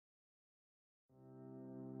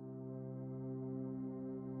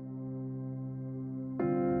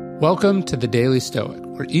Welcome to the Daily Stoic,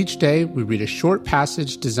 where each day we read a short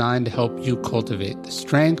passage designed to help you cultivate the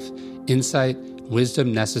strength, insight, and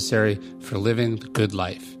wisdom necessary for living the good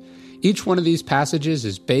life. Each one of these passages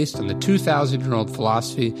is based on the 2,000-year-old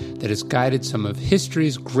philosophy that has guided some of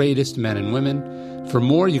history's greatest men and women. For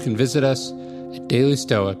more, you can visit us at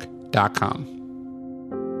dailystoic.com.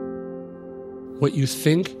 What you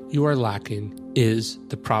think you are lacking is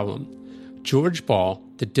the problem. George Ball,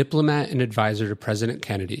 the diplomat and advisor to President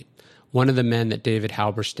Kennedy, one of the men that David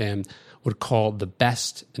Halberstam would call the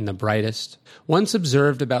best and the brightest, once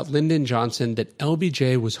observed about Lyndon Johnson that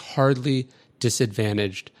LBJ was hardly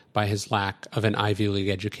disadvantaged by his lack of an Ivy League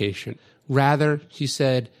education. Rather, he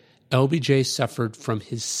said, LBJ suffered from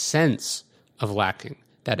his sense of lacking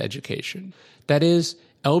that education. That is,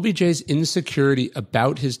 LBJ's insecurity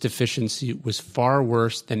about his deficiency was far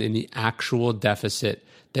worse than any actual deficit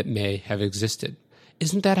that may have existed.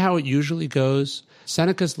 Isn't that how it usually goes?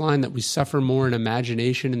 Seneca's line that we suffer more in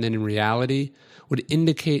imagination than in reality would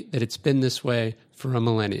indicate that it's been this way for a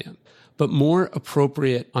millennium. But more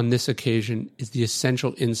appropriate on this occasion is the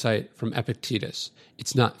essential insight from Epictetus.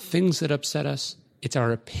 It's not things that upset us, it's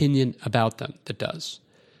our opinion about them that does.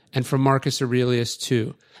 And from Marcus Aurelius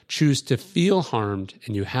too, choose to feel harmed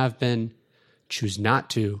and you have been, choose not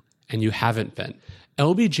to and you haven't been.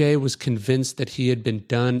 LBJ was convinced that he had been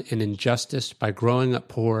done an injustice by growing up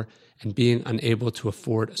poor and being unable to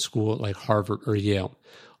afford a school like Harvard or Yale.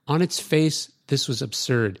 On its face, this was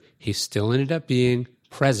absurd. He still ended up being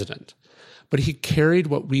president. But he carried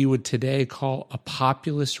what we would today call a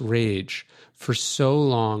populist rage for so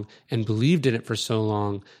long and believed in it for so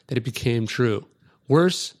long that it became true.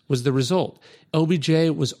 Worse was the result.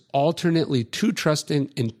 LBJ was alternately too trusting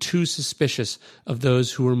and too suspicious of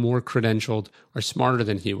those who were more credentialed or smarter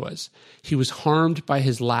than he was. He was harmed by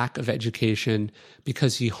his lack of education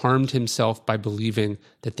because he harmed himself by believing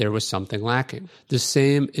that there was something lacking. The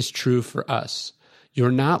same is true for us.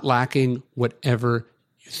 You're not lacking whatever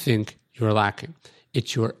you think you're lacking.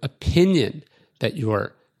 It's your opinion that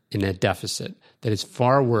you're in a deficit that is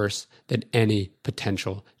far worse than any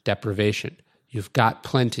potential deprivation. You've got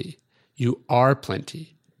plenty. You are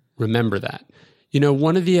plenty. Remember that. You know,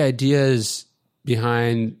 one of the ideas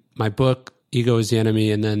behind my book, Ego is the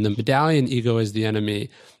Enemy, and then the medallion, Ego is the Enemy,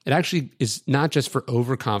 it actually is not just for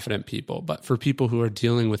overconfident people, but for people who are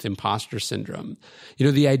dealing with imposter syndrome. You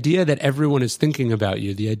know, the idea that everyone is thinking about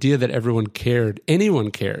you, the idea that everyone cared,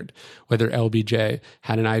 anyone cared, whether LBJ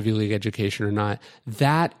had an Ivy League education or not,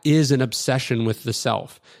 that is an obsession with the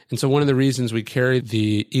self. And so one of the reasons we carry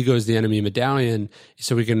the Ego is the Enemy medallion is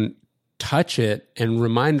so we can touch it and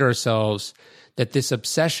remind ourselves that this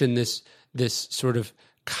obsession, this sort of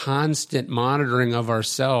constant monitoring of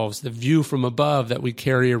ourselves, the view from above that we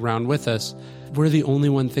carry around with us, we're the only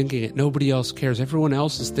one thinking it. Nobody else cares. Everyone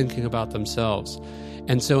else is thinking about themselves.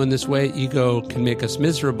 And so in this way, ego can make us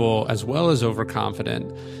miserable as well as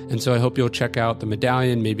overconfident. And so I hope you'll check out the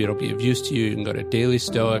medallion. Maybe it'll be of use to you. You can go to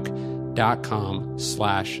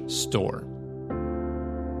dailystoic.com/store.